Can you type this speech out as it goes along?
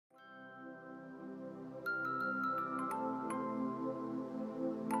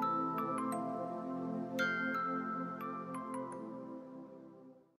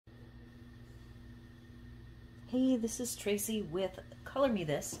Hey, this is Tracy with Color Me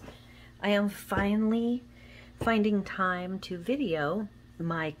This. I am finally finding time to video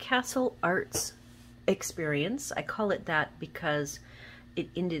my Castle Arts experience. I call it that because it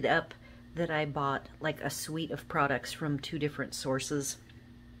ended up that I bought like a suite of products from 2 different sources.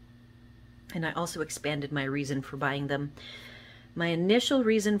 And I also expanded my reason for buying them. My initial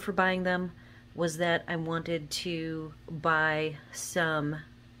reason for buying them was that I wanted to buy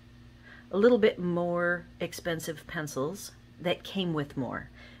a little bit more expensive pencils that came with more.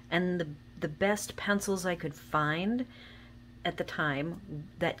 And the best pencils I could find at the time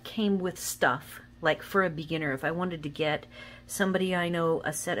that came with stuff, like for a beginner, if I wanted to get somebody I know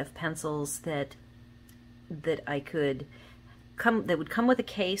a set of pencils that would come with a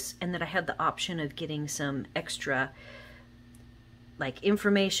case, and that I had the option of getting some extra like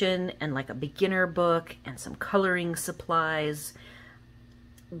information and like a beginner book and some coloring supplies.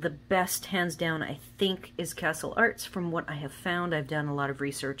 The best, hands down, I think, is Castle Arts from what I have found. I've done a lot of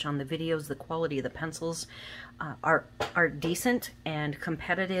research on the videos. The quality of the pencils are decent and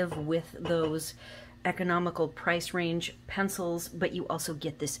competitive with those economical price range pencils, but you also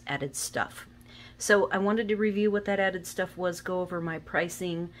get this added stuff. So I wanted to review what that added stuff was, go over my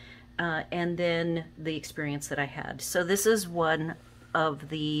pricing, and then the experience that I had. So this is one of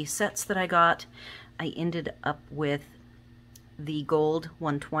the sets that I got. I ended up with the gold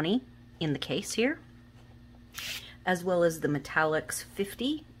 120 in the case here, as well as the metallics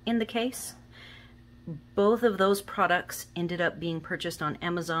 50 in the case. Both of those products ended up being purchased on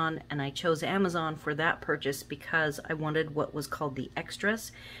Amazon, and I chose Amazon for that purchase because I wanted what was called the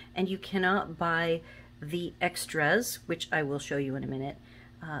extras, and you cannot buy the extras, which I will show you in a minute,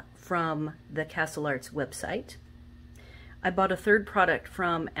 from the Castle Arts website. I bought a third product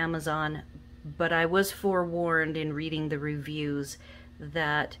from Amazon, but I was forewarned in reading the reviews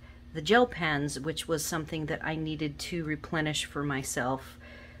that the gel pens, which was something that I needed to replenish for myself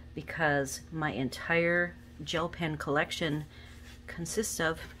because my entire gel pen collection consists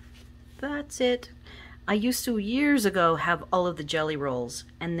of, that's it. I used to years ago have all of the jelly rolls,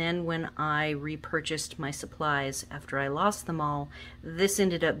 and then when I repurchased my supplies after I lost them all, this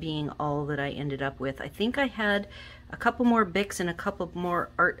ended up being all that I ended up with. I think I had a couple more Bics and a couple more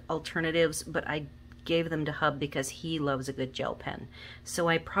art alternatives, but I gave them to Hub because he loves a good gel pen. So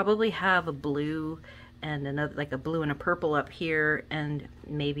I probably have a blue and another, like a blue and a purple up here, and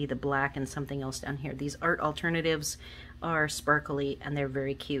maybe the black and something else down here. These art alternatives are sparkly and they're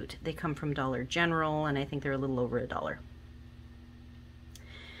very cute. They come from Dollar General, and I think they're a little over $1.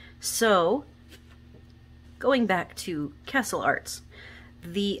 So going back to Castle Arts,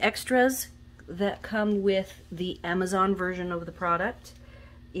 the extras that come with the Amazon version of the product,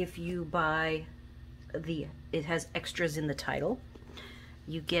 if you buy it has extras in the title,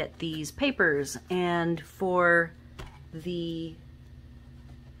 you get these papers, and for the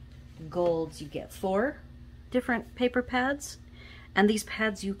golds you get 4 different paper pads, and these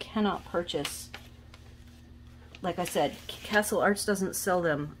pads you cannot purchase. Like I said, Castle Arts doesn't sell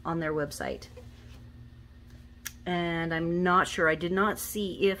them on their website, and I'm not sure, I did not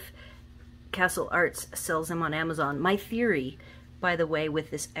see if Castle Arts sells them on Amazon. My theory, by the way,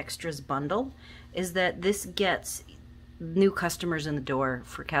 with this extras bundle is that this gets new customers in the door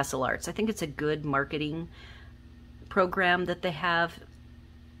for Castle Arts. I think it's a good marketing program that they have.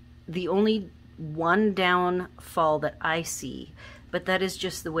 The only one downfall that I see, but that is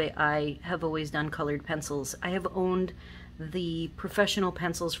just the way I have always done colored pencils. I have owned the professional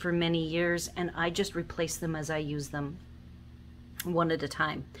pencils for many years, and I just replace them as I use them, one at a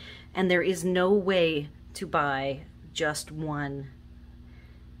time. And there is no way to buy just one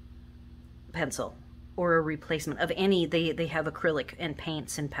pencil or a replacement of any. They have acrylic and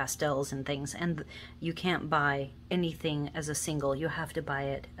paints and pastels and things, and you can't buy anything as a single. You have to buy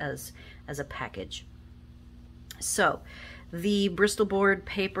it as a package. So the Bristol board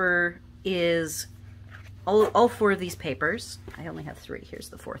paper is all 4 of these papers. I only have 3. Here's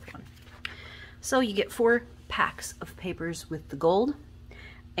the 4th one. So you get 4 packs of papers with the gold,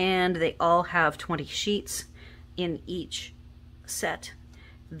 and they all have 20 sheets in each set.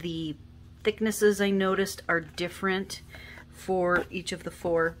 The thicknesses I noticed are different for each of the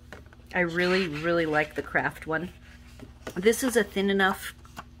 4. I really like the craft one. This is a thin enough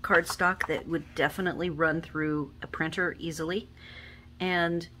cardstock that would definitely run through a printer easily,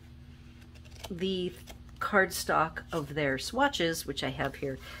 and the cardstock of their swatches, which I have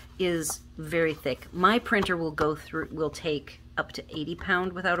here, is very thick. My printer will take up to 80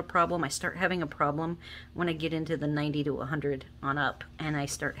 pound without a problem. I start having a problem when I get into the 90 to 100 on up, and I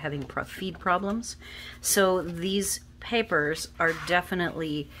start having feed problems. So these papers are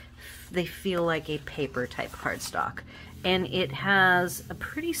definitely they feel like a paper type cardstock. And it has a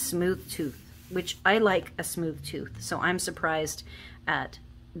pretty smooth tooth, which I like a smooth tooth. So I'm surprised at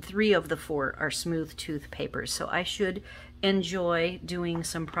 3 of the 4 are smooth tooth papers. So I should enjoy doing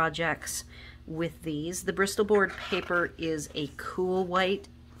some projects with these. The Bristol board paper is a cool white.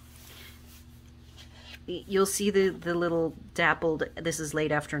 You'll see the little dappled, this is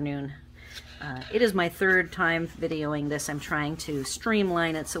late afternoon. It is my 3rd time videoing this. I'm trying to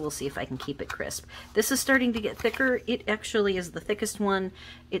streamline it, so we'll see if I can keep it crisp. This is starting to get thicker. It actually is the thickest one.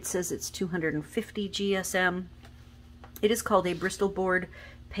 It says it's 250 GSM. It is called a Bristol board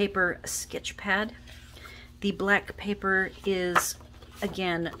paper sketch pad. The black paper is,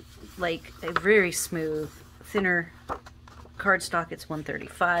 again, like a very smooth, thinner cardstock. It's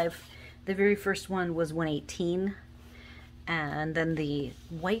 135. The very first one was 118. And then the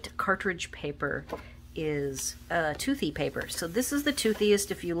white cartridge paper is toothy paper. So this is the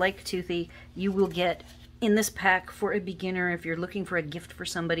toothiest. If you like toothy, you will get in this pack for a beginner. If you're looking for a gift for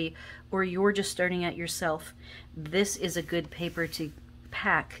somebody or you're just starting out yourself, this is a good paper to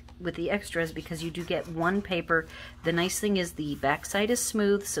pack with the extras because you do get 1 paper. The nice thing is the backside is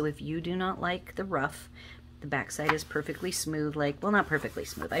smooth, so if you do not like the rough, the backside is perfectly smooth, like, well, not perfectly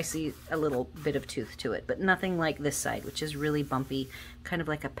smooth. I see a little bit of tooth to it, but nothing like this side, which is really bumpy, kind of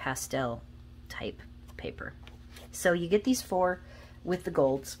like a pastel type paper. So you get these 4 with the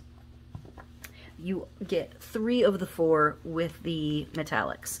golds. You get 3 of the 4 with the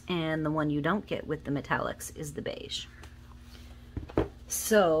metallics, and the one you don't get with the metallics is the beige.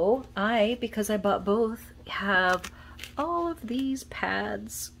 So because I bought both, have all of these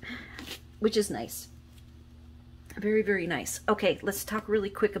pads, which is nice. Very, very nice. Okay, let's talk really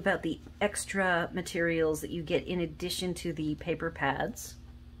quick about the extra materials that you get in addition to the paper pads.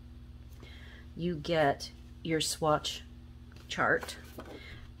 You get your swatch chart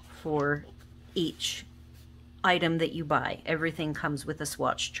for each item that you buy. Everything comes with a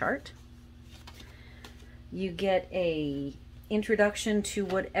swatch chart. You get a introduction to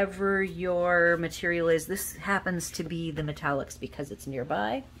whatever your material is. This happens to be the metallics because it's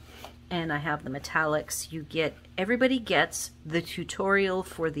nearby. And I have the metallics. Everybody gets the tutorial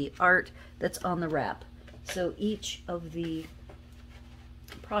for the art that's on the wrap. So each of the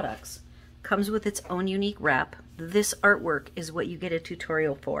products comes with its own unique wrap. This artwork is what you get a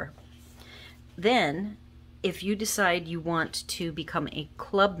tutorial for. Then, if you decide you want to become a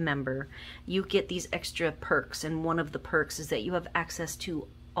club member, you get these extra perks. And one of the perks is that you have access to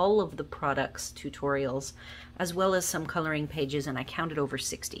all of the products tutorials, as well as some coloring pages, and I counted over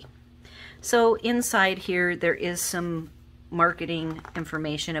 60. So inside here, there is some marketing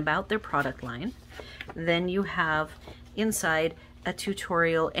information about their product line. Then you have inside a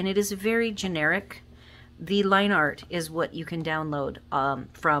tutorial, and it is very generic. The line art is what you can download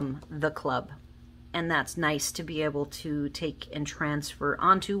from the club. And that's nice to be able to take and transfer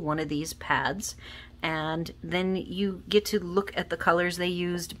onto one of these pads. And then you get to look at the colors they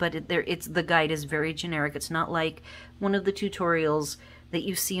used, but the guide is very generic. It's not like one of the tutorials that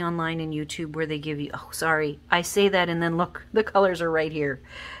you see online in YouTube where they give you, oh, sorry, I say that and then look, the colors are right here.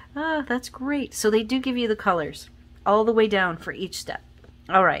 Ah, that's great. So they do give you the colors all the way down for each step.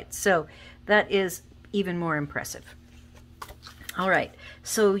 All right, so that is even more impressive. All right,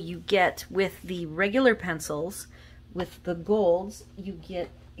 so you get with the regular pencils, with the golds, you get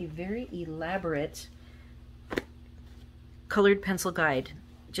a very elaborate colored pencil guide.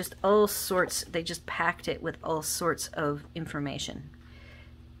 Just all sorts, they just packed it with all sorts of information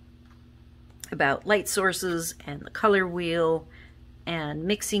about light sources and the color wheel and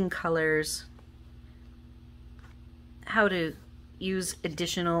mixing colors, how to use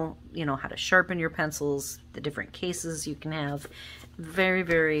additional, how to sharpen your pencils, the different cases you can have. Very,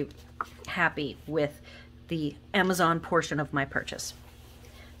 very happy with the Amazon portion of my purchase.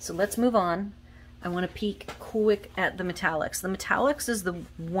 So let's move on. I want to peek quick at the metallics. The metallics is the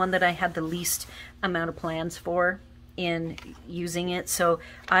one that I had the least amount of plans for in using it, so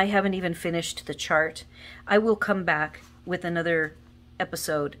I haven't even finished the chart. I will come back with another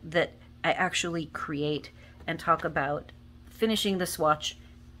episode that I actually create and talk about finishing the swatch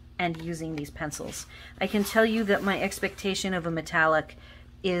and using these pencils. I can tell you that my expectation of a metallic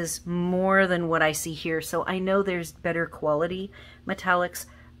is more than what I see here, so I know there's better quality metallics.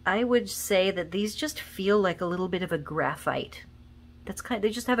 I would say that these just feel like a little bit of a graphite. They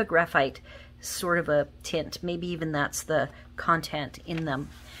just have a graphite sort of a tint. Maybe even that's the content in them.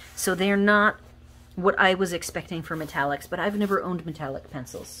 So they're not what I was expecting for metallics, but I've never owned metallic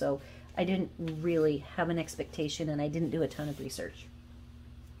pencils, so I didn't really have an expectation and I didn't do a ton of research.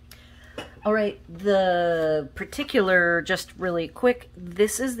 All right, the particular, just really quick,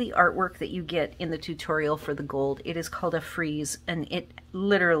 this is the artwork that you get in the tutorial for the gold. It is called a frieze, and it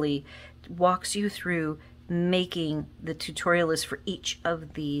literally walks you through making the tutorial is for each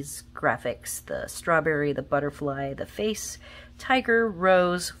of these graphics: the strawberry, the butterfly, the face, tiger,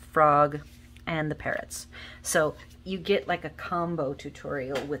 rose, frog, and the parrots. So you get like a combo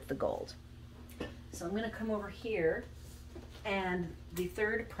tutorial with the gold. So I'm going to come over here, and the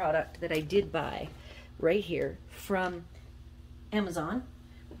third product that I did buy right here from Amazon,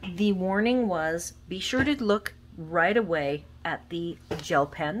 the warning was be sure to look right away at the gel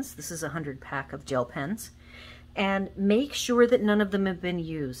pens. This is a 100-pack of gel pens, and make sure that none of them have been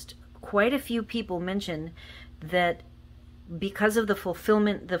used. Quite a few people mentioned that because of the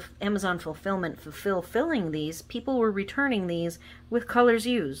fulfillment, the Amazon fulfillment fulfilling these, people were returning these with colors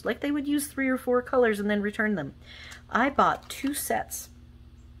used. Like they would use 3 or 4 colors and then return them. I bought 2 sets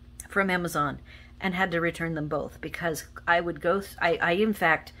from Amazon and had to return them both because I would go, in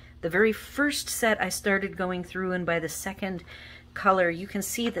fact, the very first set I started going through, and by the second color, you can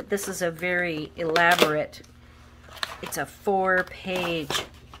see that this is a very elaborate, it's a 4-page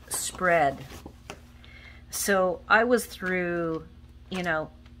spread. So I was through, you know,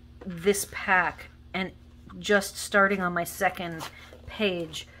 this pack and just starting on my second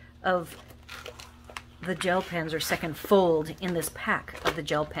page of the gel pens, or second fold in this pack of the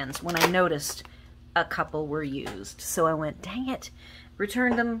gel pens, when I noticed a couple were used. So I went, dang it,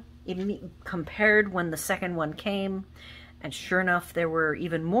 returned them, compared when the second one came, and sure enough, there were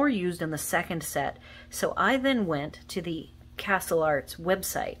even more used in the second set. So I then went to the Castle Arts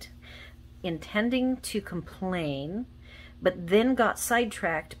website, intending to complain, but then got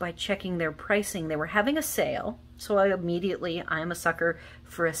sidetracked by checking their pricing. They were having a sale, so I'm a sucker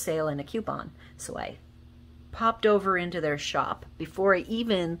for a sale and a coupon. So I popped over into their shop before I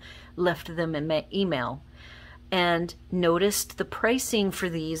even left them an email and noticed the pricing for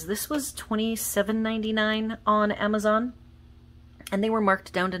these. This was $27.99 on Amazon, and they were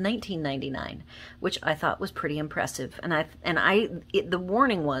marked down to $19.99, which I thought was pretty impressive. The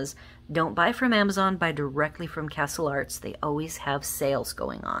warning was, don't buy from Amazon, buy directly from Castle Arts. They always have sales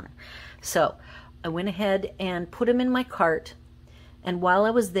going on. So I went ahead and put them in my cart, and while I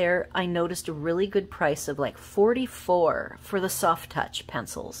was there, I noticed a really good price of like $44 for the soft touch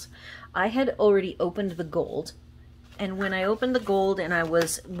pencils. I had already opened the gold, and when I opened the gold and I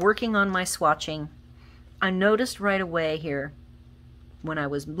was working on my swatching, I noticed right away here, when I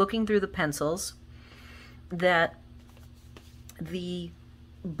was looking through the pencils, that the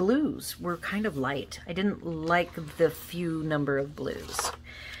blues were kind of light. I didn't like the few number of blues.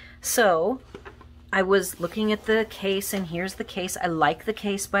 So I was looking at the case, and here's the case. I like the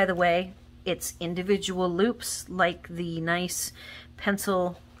case, by the way. It's individual loops, like the nice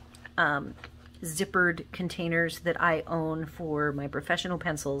pencil zippered containers that I own for my professional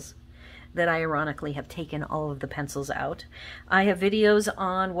pencils, that I ironically have taken all of the pencils out. I have videos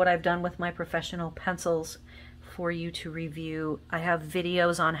on what I've done with my professional pencils for you to review. I have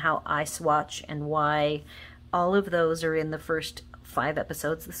videos on how I swatch and why. All of those are in the first 5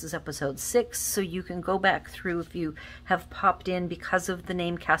 episodes. This is episode 6, so you can go back through if you have popped in because of the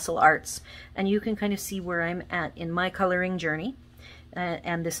name Castle Arts, and you can kind of see where I'm at in my coloring journey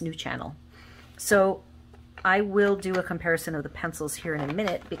and this new channel. So I will do a comparison of the pencils here in a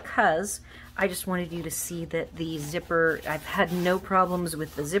minute, because I just wanted you to see that the zipper, I've had no problems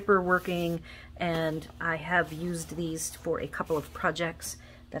with the zipper working, and I have used these for a couple of projects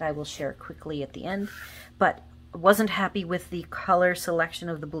that I will share quickly at the end. But I wasn't happy with the color selection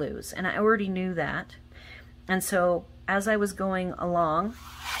of the blues, and I already knew that. And so as I was going along,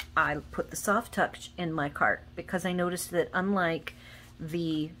 I put the soft touch in my cart, because I noticed that unlike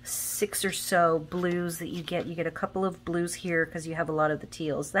the 6 or so blues that you get a couple of blues here because you have a lot of the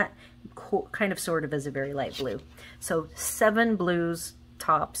teals. That kind of sort of is a very light blue. So 7 blues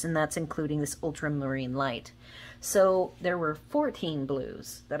tops, and that's including this ultramarine light. So there were 14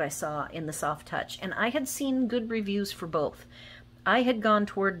 blues that I saw in the soft touch, and I had seen good reviews for both. I had gone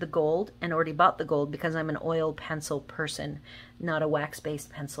toward the gold and already bought the gold because I'm an oil pencil person, not a wax-based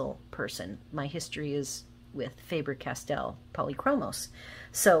pencil person. My history is with Faber-Castell Polychromos.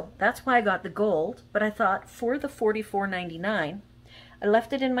 So that's why I got the gold, but I thought for the $44.99, I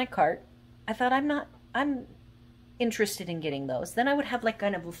left it in my cart. I thought I'm interested in getting those. Then I would have like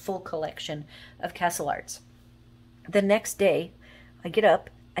kind of a full collection of Castle Arts. The next day, I get up,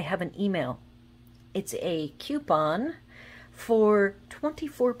 I have an email. It's a coupon for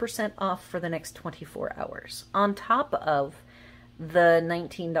 24% off for the next 24 hours, on top of the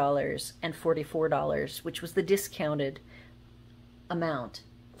 $19 and $44, which was the discounted amount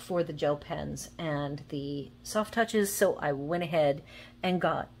for the gel pens and the soft touches, so I went ahead and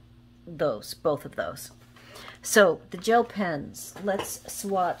got those, both of those. So the gel pens, let's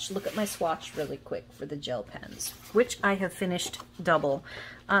swatch, look at my swatch really quick for the gel pens, which I have finished double.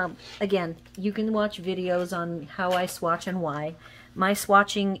 Again, you can watch videos on how I swatch and why. My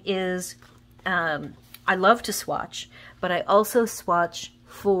swatching is, I love to swatch, but I also swatch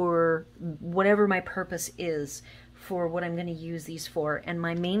for whatever my purpose is for what I'm going to use these for. And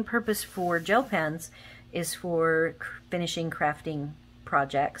my main purpose for gel pens is for finishing crafting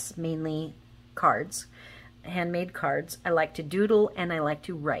projects, mainly cards, handmade cards. I like to doodle and I like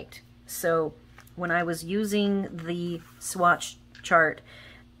to write. So when I was using the swatch chart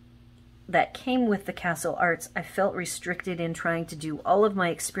that came with the Castle Arts, I felt restricted in trying to do all of my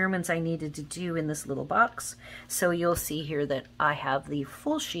experiments I needed to do in this little box. So you'll see here that I have the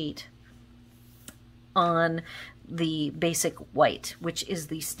full sheet on the basic white, which is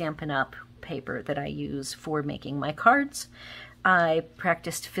the Stampin' Up! Paper that I use for making my cards. I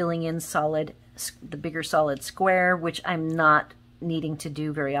practiced filling in the bigger solid square, which I'm not needing to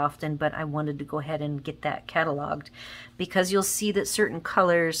do very often, but I wanted to go ahead and get that cataloged, because you'll see that certain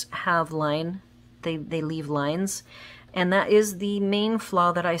colors have they leave lines, and that is the main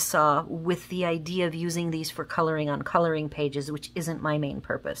flaw that I saw with the idea of using these for coloring on coloring pages, which isn't my main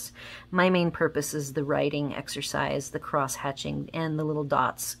purpose. My main purpose is the writing exercise, the cross-hatching, and the little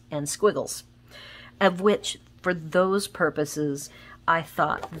dots and squiggles, of which, for those purposes, I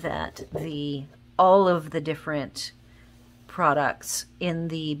thought that all of the different products in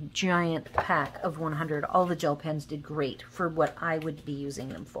the giant pack of 100, all the gel pens did great for what I would be using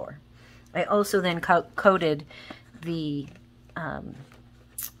them for. I also then coded the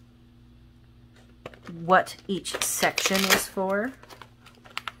what each section is for.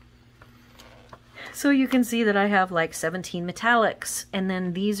 So you can see that I have like 17 metallics, and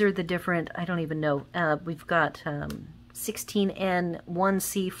then these are the different, I don't even know, we've got 16N,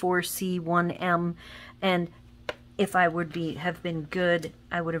 1C, 4C, 1M, and if I would have been good,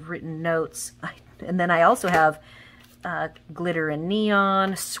 I would have written notes. And then I also have glitter and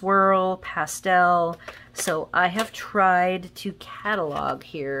neon, swirl, pastel. So I have tried to catalog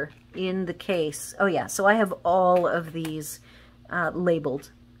here in the case. Oh yeah, so I have all of these labeled.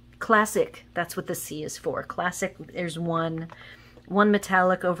 Classic, that's what the C is for. Classic, there's one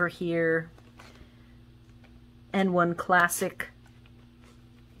metallic over here, and one classic.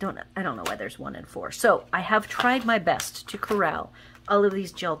 I don't know why there's 1 and 4. So I have tried my best to corral all of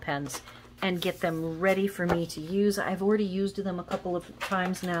these gel pens and get them ready for me to use. I've already used them a couple of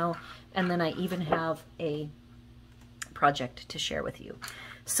times now, and then I even have a project to share with you.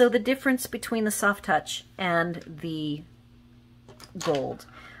 So the difference between the soft touch and the gold.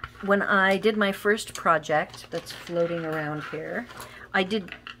 When I did my first project that's floating around here, I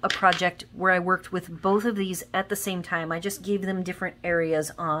did a project where I worked with both of these at the same time. I just gave them different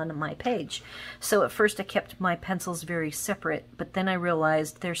areas on my page. So at first I kept my pencils very separate, but then I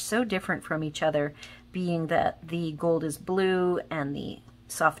realized they're so different from each other, being that the gold is blue and the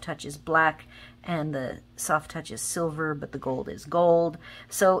soft touch is black, and the soft touch is silver, but the gold is gold.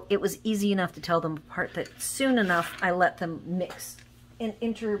 So it was easy enough to tell them apart that soon enough I let them mix and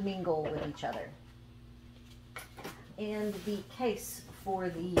intermingle with each other. And the case for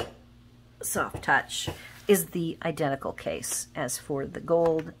the soft touch is the identical case as for the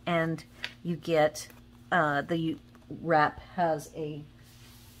gold, and you get the wrap has a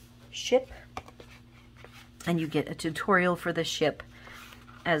ship, and you get a tutorial for the ship,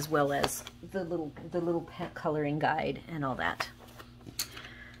 as well as the little coloring guide and all that.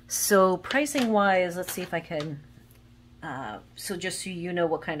 So pricing wise, let's see if I can so just so you know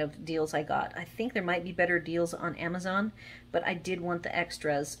what kind of deals I got. I think there might be better deals on Amazon, but I did want the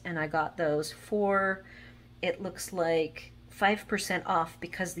extras, and I got those for, it looks like 5% off,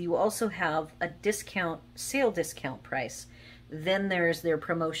 because you also have a sale discount price. Then there's their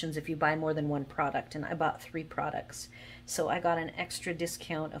promotions if you buy more than one product, and I bought 3 products. So I got an extra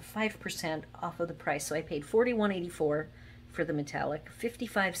discount of 5% off of the price. So I paid $41.84 for the metallic,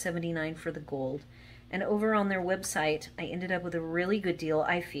 $55.79 for the gold. And over on their website, I ended up with a really good deal,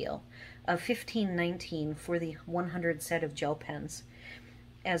 I feel, of $15.19 for the 100 set of gel pens,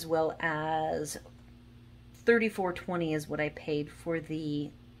 as well as $34.20 is what I paid for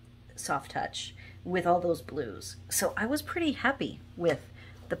the soft touch with all those blues. So I was pretty happy with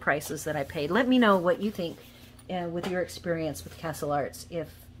the prices that I paid. Let me know what you think with your experience with Castle Arts, if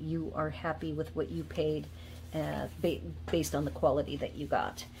you are happy with what you paid based on the quality that you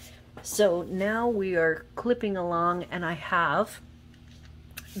got. So now we are clipping along, and I have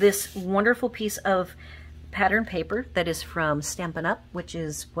this wonderful piece of pattern paper that is from Stampin' Up, which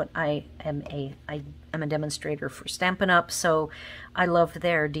is what I am a demonstrator for Stampin' Up, so I love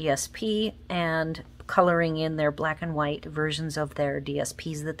their DSP and coloring in their black and white versions of their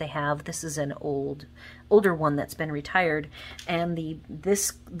DSPs that they have. This is an older one that's been retired, and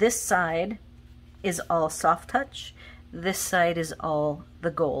this side is all soft touch. This side is all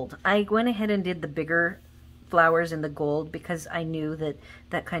the gold. I went ahead and did the bigger flowers in the gold because I knew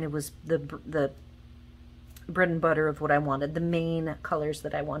that kind of was the bread and butter of what I wanted, the main colors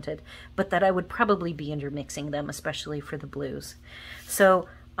that I wanted, but that I would probably be intermixing them, especially for the blues. So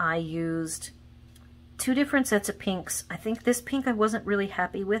I used 2 different sets of pinks. I think this pink I wasn't really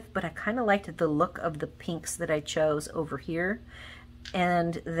happy with, but I kind of liked the look of the pinks that I chose over here.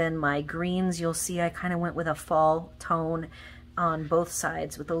 And then my greens, you'll see I kind of went with a fall tone on both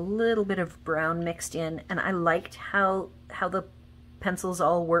sides with a little bit of brown mixed in, and I liked how the pencils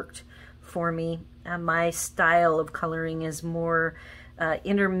all worked for me. My style of coloring is more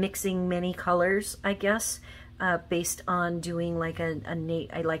intermixing many colors, I guess, based on doing like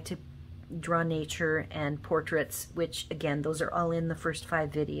I like to draw nature and portraits, which again, those are all in the first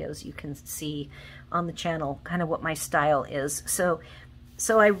 5 videos. You can see on the channel kind of what my style is.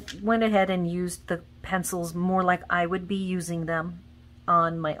 So I went ahead and used the pencils more like I would be using them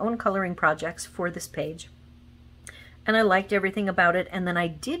on my own coloring projects for this page. And I liked everything about it. And then I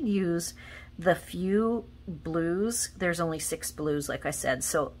did use the few blues. There's only 6 blues, like I said.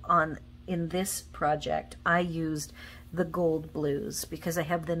 So in this project, I used the gold blues because I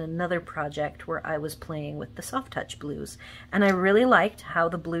have then another project where I was playing with the soft touch blues, and I really liked how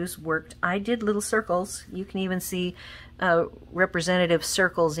the blues worked. I did little circles. You can even see representative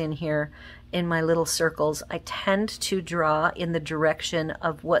circles in here in my little circles. I tend to draw in the direction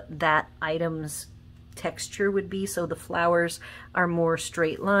of what that item's texture would be, so the flowers are more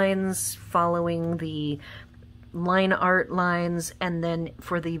straight lines following the line art lines, and then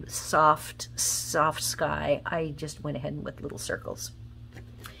for the soft sky, I just went ahead with little circles.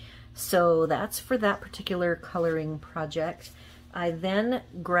 So that's for that particular coloring project. I then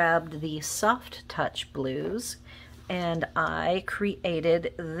grabbed the soft touch blues and I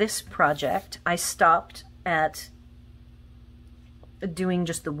created this project. I stopped at doing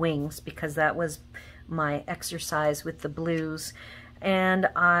just the wings because that was my exercise with the blues, and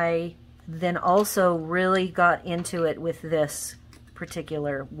I then also really got into it with this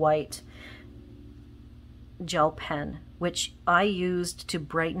particular white gel pen, which I used to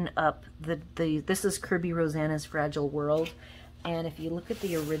brighten up this is Kirby Rosanna's Fragile World, and if you look at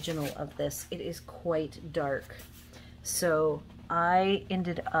the original of this, it is quite dark. So I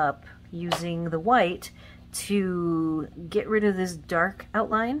ended up using the white to get rid of this dark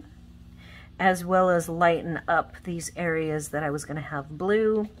outline, as well as lighten up these areas that I was going to have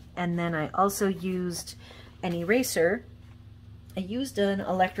blue. And then I also used an eraser. I used an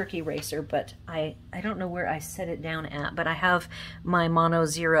electric eraser, but I don't know where I set it down at, but I have my Mono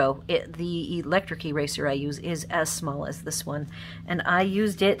Zero. The electric eraser I use is as small as this one, and I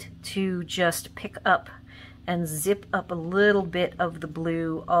used it to just pick up and zip up a little bit of the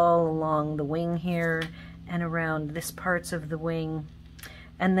blue all along the wing here and around this parts of the wing.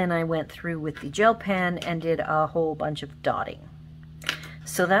 And then I went through with the gel pen and did a whole bunch of dotting.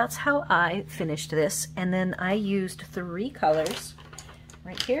 So that's how I finished this. And then I used 3 colors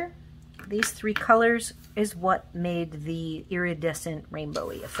right here. These 3 colors is what made the iridescent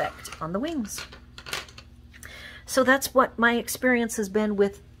rainbowy effect on the wings. So that's what my experience has been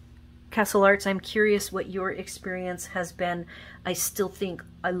with Castle Arts. I'm curious what your experience has been. I still think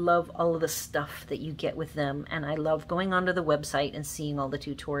I love all of the stuff that you get with them, and I love going onto the website and seeing all the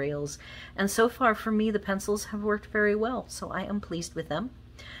tutorials. And so far for me, the pencils have worked very well, so I am pleased with them.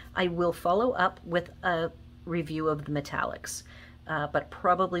 I will follow up with a review of the metallics, but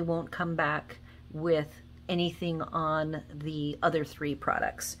probably won't come back with anything on the other 3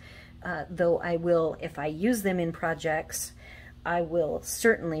 products. Though I will, if I use them in projects, I will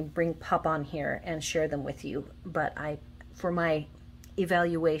certainly bring Pop on here and share them with you. But for my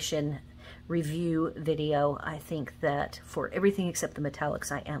evaluation review video, I think that for everything except the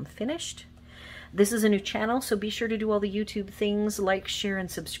metallics, I am finished. This is a new channel, so be sure to do all the YouTube things, like, share, and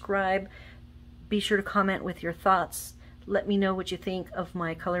subscribe. Be sure to comment with your thoughts. Let me know what you think of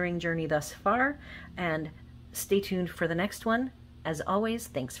my coloring journey thus far, and stay tuned for the next one. As always,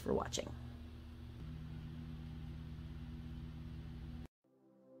 thanks for watching.